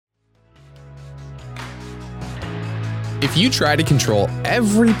If you try to control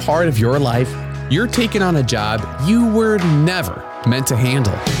every part of your life, you're taking on a job you were never meant to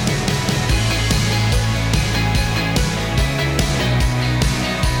handle.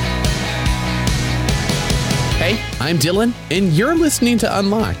 Hey, I'm Dylan, and you're listening to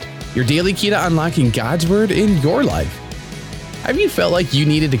Unlocked, your daily key to unlocking God's Word in your life. Have you felt like you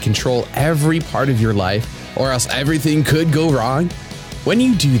needed to control every part of your life, or else everything could go wrong? When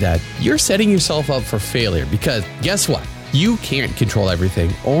you do that, you're setting yourself up for failure because guess what? You can't control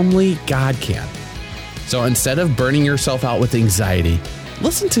everything. Only God can. So instead of burning yourself out with anxiety,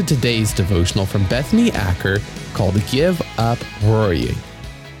 listen to today's devotional from Bethany Acker called Give Up Worrying.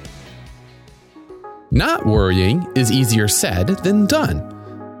 Not worrying is easier said than done.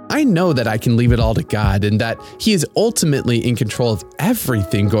 I know that I can leave it all to God and that He is ultimately in control of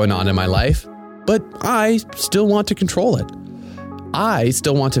everything going on in my life, but I still want to control it. I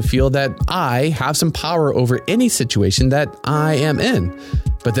still want to feel that I have some power over any situation that I am in.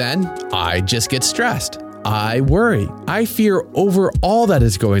 But then I just get stressed. I worry. I fear over all that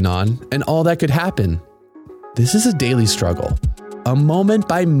is going on and all that could happen. This is a daily struggle, a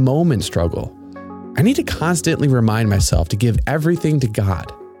moment-by-moment struggle. I need to constantly remind myself to give everything to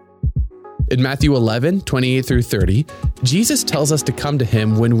God. In Matthew 11, 28 through 30, Jesus tells us to come to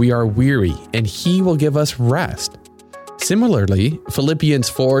Him when we are weary, and He will give us rest. Similarly, Philippians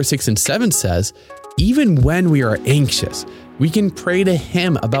 4, 6, and 7 says, even when we are anxious, we can pray to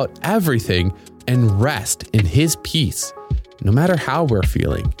Him about everything and rest in His peace, no matter how we're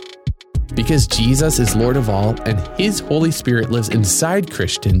feeling. Because Jesus is Lord of all and His Holy Spirit lives inside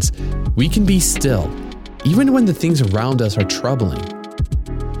Christians, we can be still, even when the things around us are troubling.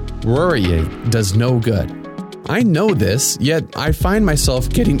 Worrying does no good. I know this, yet I find myself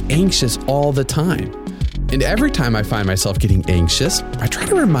getting anxious all the time. And every time I find myself getting anxious, I try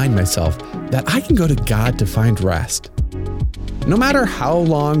to remind myself that I can go to God to find rest. No matter how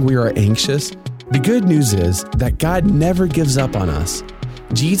long we are anxious, the good news is that God never gives up on us.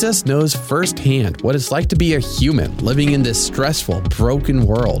 Jesus knows firsthand what it's like to be a human living in this stressful, broken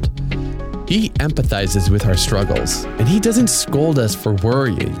world. He empathizes with our struggles, and He doesn't scold us for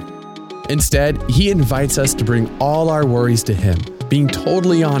worrying. Instead, He invites us to bring all our worries to Him, being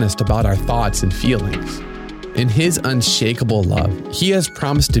totally honest about our thoughts and feelings. In His unshakable love, He has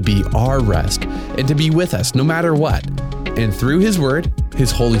promised to be our rest and to be with us no matter what. And through His Word, His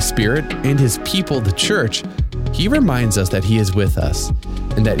Holy Spirit, and His people, the church, He reminds us that He is with us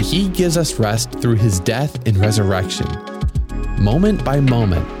and that He gives us rest through His death and resurrection. Moment by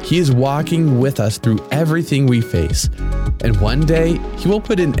moment, He is walking with us through everything we face. And one day, He will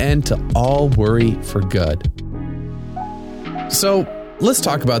put an end to all worry for good. So let's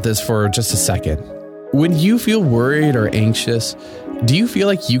talk about this for just a second. When you feel worried or anxious, do you feel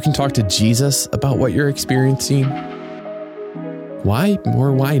like you can talk to Jesus about what you're experiencing? Why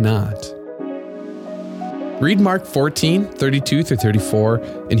or why not? Read Mark 14, 32 through 34,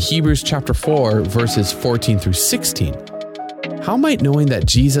 and Hebrews chapter 4, verses 14 through 16. How might knowing that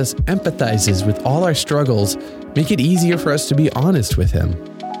Jesus empathizes with all our struggles make it easier for us to be honest with Him?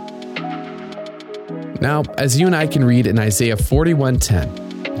 Now, as you and I can read in Isaiah 41:10,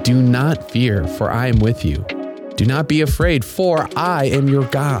 do not fear, for I am with you. Do not be afraid, for I am your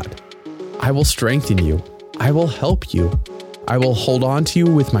God. I will strengthen you. I will help you. I will hold on to you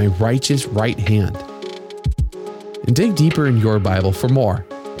with my righteous right hand. And dig deeper in your Bible for more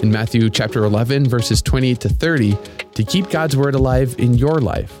in Matthew chapter 11, verses 28 to 30, to keep God's Word alive in your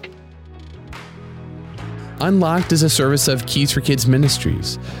life. Unlocked is a service of Keys for Kids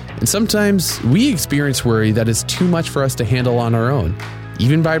Ministries, and sometimes we experience worry that is too much for us to handle on our own,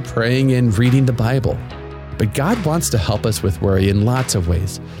 even by praying and reading the Bible. But God wants to help us with worry in lots of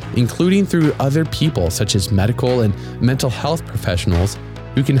ways, including through other people such as medical and mental health professionals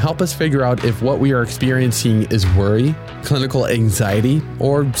who can help us figure out if what we are experiencing is worry, clinical anxiety,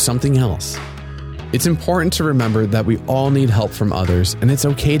 or something else. It's important to remember that we all need help from others, and it's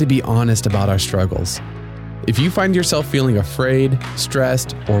okay to be honest about our struggles. If you find yourself feeling afraid,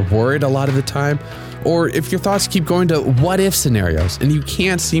 stressed, or worried a lot of the time, or if your thoughts keep going to what-if scenarios and you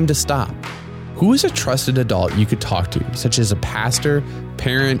can't seem to stop, who is a trusted adult you could talk to, such as a pastor,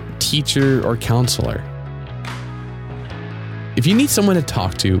 parent, teacher, or counselor? If you need someone to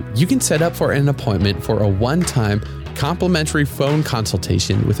talk to, you can set up for an appointment for a one-time complimentary phone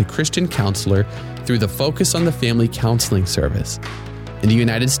consultation with a Christian counselor through the Focus on the Family Counseling Service. In the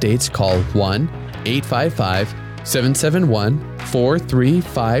United States, call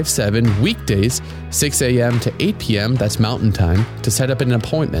 1-855-771-4357 weekdays, 6 a.m. to 8 p.m., that's Mountain Time, to set up an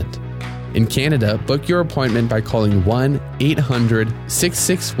appointment. In Canada, book your appointment by calling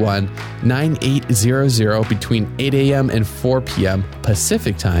 1-800-661-9800 between 8 a.m. and 4 p.m.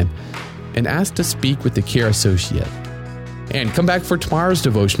 Pacific Time and ask to speak with the care associate. And come back for tomorrow's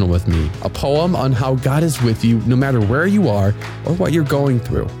devotional with me, a poem on how God is with you no matter where you are or what you're going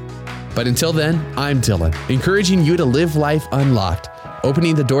through. But until then, I'm Dylan, encouraging you to live life unlocked,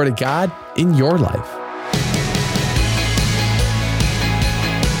 opening the door to God in your life.